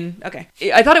 yeah, I mean, okay.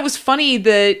 I thought it was funny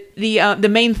that the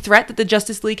main threat that the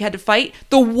Justice League had to fight,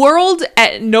 the world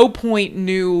at no point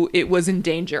knew it was in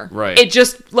danger. Right. It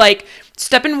just like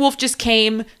Steppenwolf just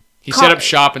came. He set up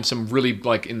shop in some really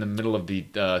like in the middle of the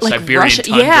Siberian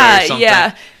tundra or something.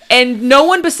 Yeah, and no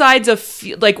one besides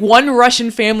one Russian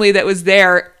family that was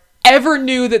there ever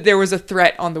knew that there was a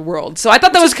threat on the world. So I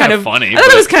thought that was kind of funny. I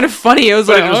thought it was kind of funny. I was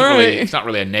like, it's not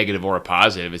really a negative or a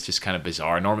positive. It's just kind of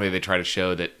bizarre. Normally they try to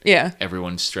show that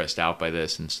everyone's stressed out by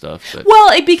this and stuff. But.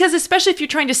 Well, because especially if you're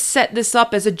trying to set this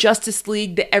up as a Justice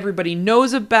League that everybody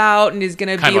knows about and is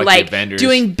going to be like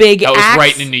doing big acts. That was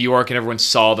right in New York and everyone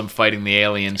saw them fighting the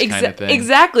aliens kind of thing.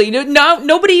 Exactly.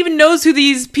 Nobody even knows who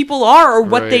these people are or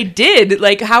what they did.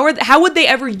 Like, how would they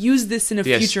ever use this in a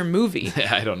future movie?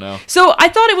 I don't know. So I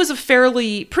thought it was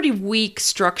a pretty weak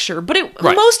structure, but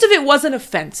most of it wasn't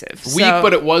offensive. Weak,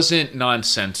 but it wasn't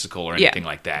nonsensical or anything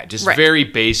like that. Just very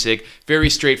basic, very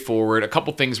straightforward. A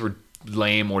couple things were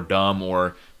lame or dumb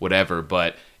or whatever,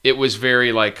 but it was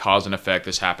very like cause and effect.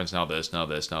 This happens now. This now.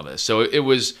 This now. This. So it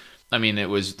was. I mean, it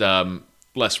was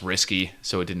less risky,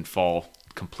 so it didn't fall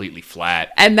completely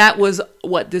flat. And that was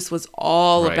what this was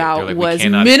all about, like, was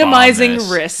minimizing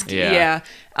risk. Yeah.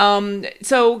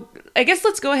 So I guess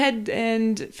let's go ahead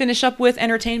and finish up with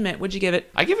entertainment. What'd you give it?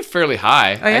 I give it fairly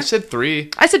high. Oh, yeah? I said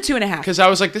 3. I said 2.5. Because I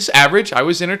was like, this is average. I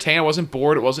was entertained. I wasn't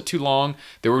bored. It wasn't too long.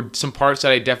 There were some parts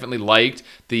that I definitely liked.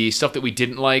 The stuff that we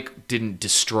didn't like didn't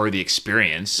destroy the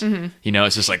experience. Mm-hmm. You know,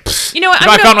 it's just like,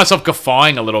 I found myself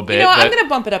guffawing a little bit. I'm going to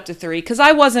bump it up to 3 because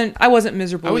I wasn't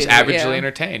miserable. I was averagely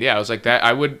entertained. Yeah, I was like that.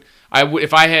 I would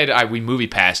if I had we movie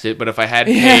passed it, but if I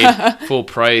hadn't paid full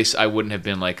price, I wouldn't have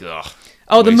been like, ugh.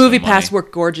 Oh, the movie pass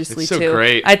worked gorgeously too. It's so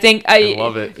great. I think I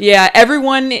love it. Yeah,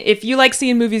 everyone, if you like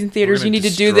seeing movies in theaters, you need to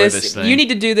do this. You need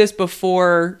to do this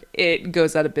before it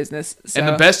goes out of business. So. And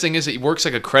the best thing is it works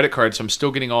like a credit card, so I'm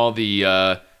still getting all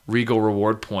the Regal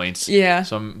reward points. Yeah.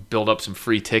 So I'm build up some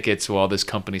free tickets while this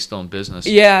company's still in business.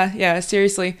 Yeah,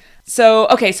 seriously. So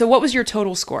what was your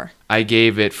total score? I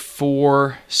gave it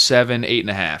 4, 7,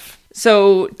 8.5.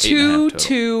 So 8.5 2, total.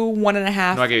 2,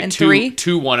 1.5, No, I gave and 2, 3.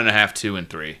 2, 1.5, 2, and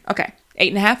 3. Okay,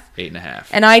 8.5. 8.5.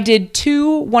 And I did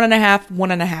 2, 1.5,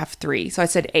 1.5, 3. So I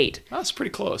said 8. That's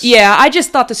pretty close. Yeah, I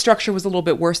just thought the structure was a little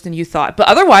bit worse than you thought, but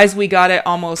otherwise we got it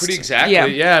almost Pretty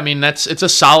exactly. Yeah, I mean it's a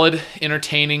solid,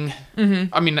 entertaining.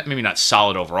 I mean, maybe not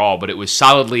solid overall, but it was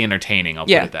solidly entertaining. I'll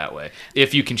put it that way.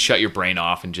 If you can shut your brain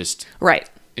off and just Right.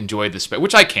 enjoy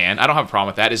which I can. I don't have a problem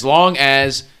with that as long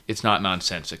as it's not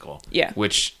nonsensical. Yeah.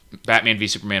 Which Batman v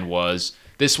Superman was.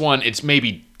 This one, it's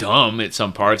maybe dumb at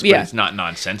some parts, but Yeah. it's not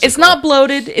nonsensical. It's not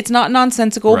bloated. It's not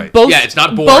nonsensical. Right. Both, yeah, it's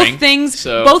not boring. Both things.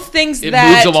 So both things it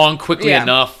that moves along quickly yeah.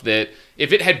 enough that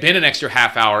if it had been an extra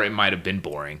half hour, it might have been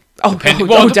boring. Oh, it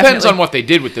depends definitely. on what they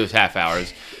did with those half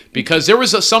hours. Because there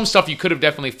was some stuff you could have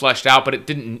definitely fleshed out, but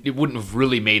it wouldn't have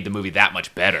really made the movie that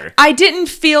much better. I didn't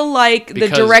feel like the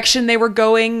Because direction they were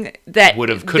going that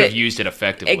could have used it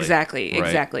effectively. Exactly, Right.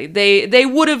 exactly. They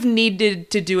would have needed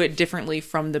to do it differently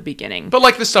from the beginning. But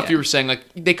like the stuff you were saying, like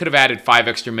they could have added 5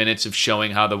 extra minutes of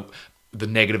showing how the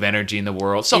negative energy in the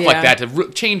world, stuff like that,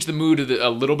 to change the mood a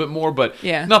little bit more, but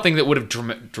nothing that would have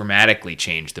dramatically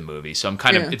changed the movie. So I'm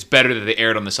kind of, it's better that they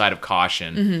erred on the side of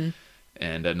caution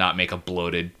and not make a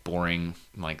bloated, boring,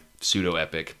 like pseudo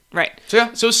epic. Right. So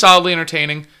yeah, so solidly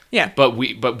entertaining. Yeah. But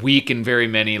weak in very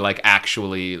many like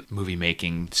actually movie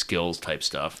making skills type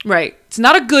stuff. Right. It's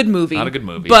not a good movie. Not a good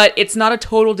movie. But it's not a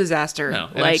total disaster. No,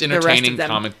 and like it's the rest entertaining of them.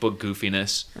 comic book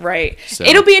goofiness. Right. So.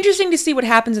 It'll be interesting to see what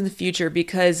happens in the future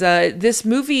because this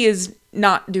movie is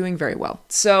not doing very well.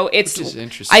 So it's Which is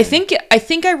interesting. I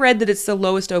think I read that it's the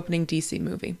lowest opening DC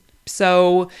movie.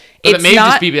 So but it's it may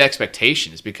not, just be the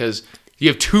expectations because you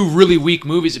have 2 really weak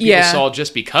movies that people saw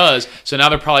just because. So now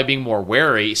they're probably being more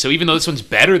wary. So even though this one's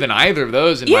better than either of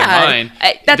those in my mind,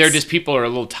 they're just people are a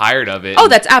little tired of it. Oh,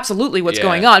 that's absolutely what's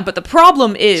going on. But the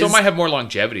problem is, so it might have more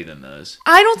longevity than those.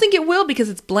 I don't think it will because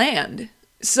it's bland.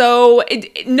 So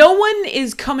no one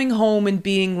is coming home and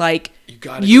being like,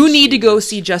 you need to go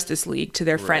see Justice League to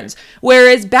their friends.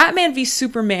 Whereas Batman v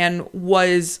Superman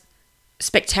was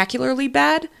spectacularly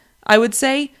bad, I would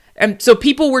say. And so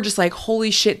people were just like,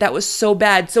 holy shit, that was so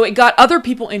bad. So it got other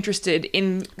people interested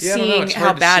in seeing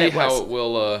how bad it was. How it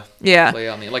will play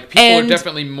on the... Like, people are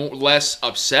definitely less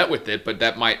upset with it, but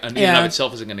that might, in and of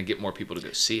itself, isn't going to get more people to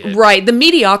go see it. Right. The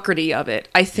mediocrity of it,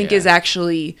 I think, is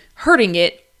actually hurting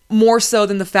it more so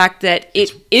than the fact that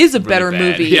it is a really better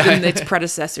movie than its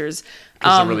predecessors.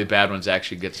 Because the really bad ones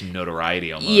actually get some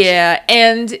notoriety almost. Yeah,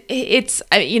 and it's,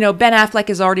 Ben Affleck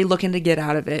is already looking to get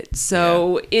out of it.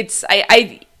 So it's...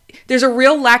 There's a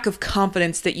real lack of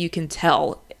confidence that you can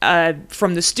tell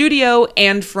from the studio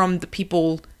and from the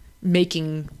people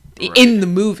making in the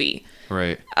movie.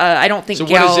 Right. I don't think. So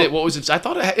what is it? What was it? I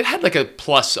thought it had like a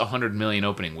plus 100 million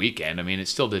opening weekend. I mean, it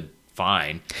still did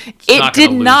fine. It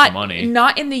did not. Money.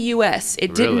 Not in the U.S.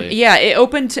 It really? didn't. Yeah, it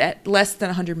opened at less than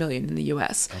 100 million in the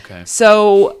U.S. Okay.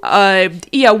 So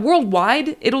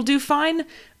worldwide it'll do fine,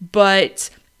 but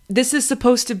this is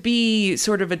supposed to be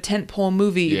sort of a tentpole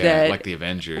movie like the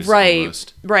Avengers,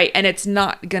 almost. Right, and it's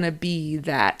not gonna be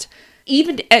that.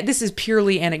 Even this is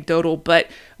purely anecdotal, but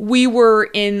we were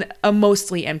in a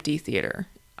mostly empty theater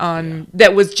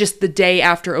that was just the day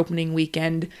after opening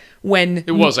weekend when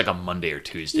it was like a Monday or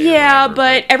Tuesday. Yeah, or whatever,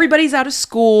 but everybody's out of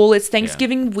school. It's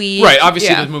Thanksgiving week. Right.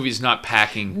 Obviously, the movie's not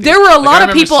packing. There were a lot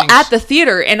of people at the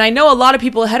theater, and I know a lot of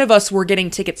people ahead of us were getting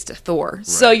tickets to Thor. Right.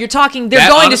 So you're talking, they're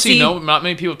going to see. No, not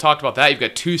many people talked about that. You've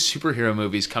got 2 superhero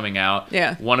movies coming out.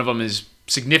 Yeah. One of them is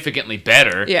significantly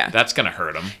better. Yeah. That's going to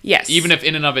hurt them. Yes. Even if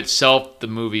in and of itself, the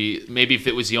movie, maybe if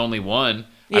it was the only one.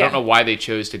 I don't know why they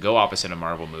chose to go opposite a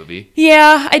Marvel movie.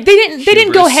 Yeah, they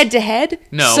didn't go head to head.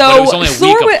 No, so but it was only a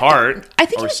week apart. I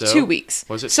think it was 2 weeks.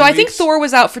 Was it 2 so weeks? I think Thor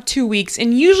was out for 2 weeks,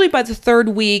 and usually by the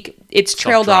 3rd week, it's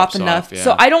trailed off enough.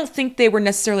 So I don't think they were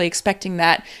necessarily expecting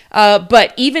that.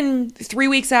 But even 3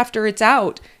 weeks after it's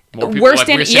out, more people, we're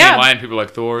sitting in line, people are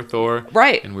like, Thor.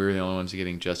 Right. And we were the only ones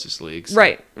getting Justice League.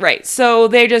 So. Right. So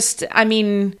they just,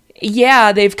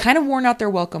 they've kind of worn out their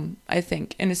welcome, I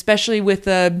think. And especially with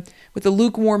a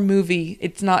lukewarm movie,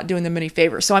 it's not doing them any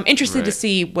favors. So I'm interested to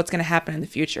see what's going to happen in the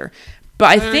future.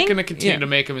 But they're going to continue to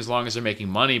make them as long as they're making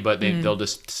money, but they'll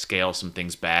just scale some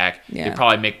things back. Yeah. They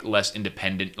probably make less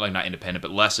independent, like not independent,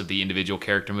 but less of the individual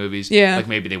character movies. Yeah. Like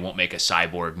maybe they won't make a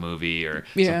Cyborg movie or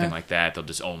something like that. They'll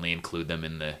just only include them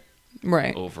in the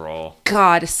overall.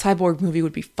 God, a Cyborg movie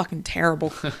would be fucking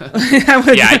terrible.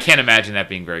 I can't imagine that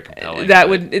being very compelling. That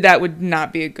would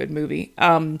not be a good movie.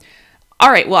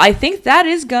 All right, well, I think that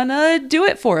is gonna do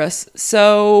it for us.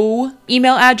 So,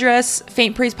 email address,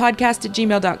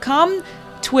 faintpraisepodcast@gmail.com.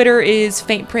 Twitter is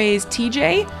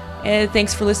faintpraisetj. And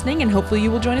thanks for listening, and hopefully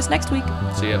you will join us next week.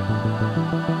 See ya.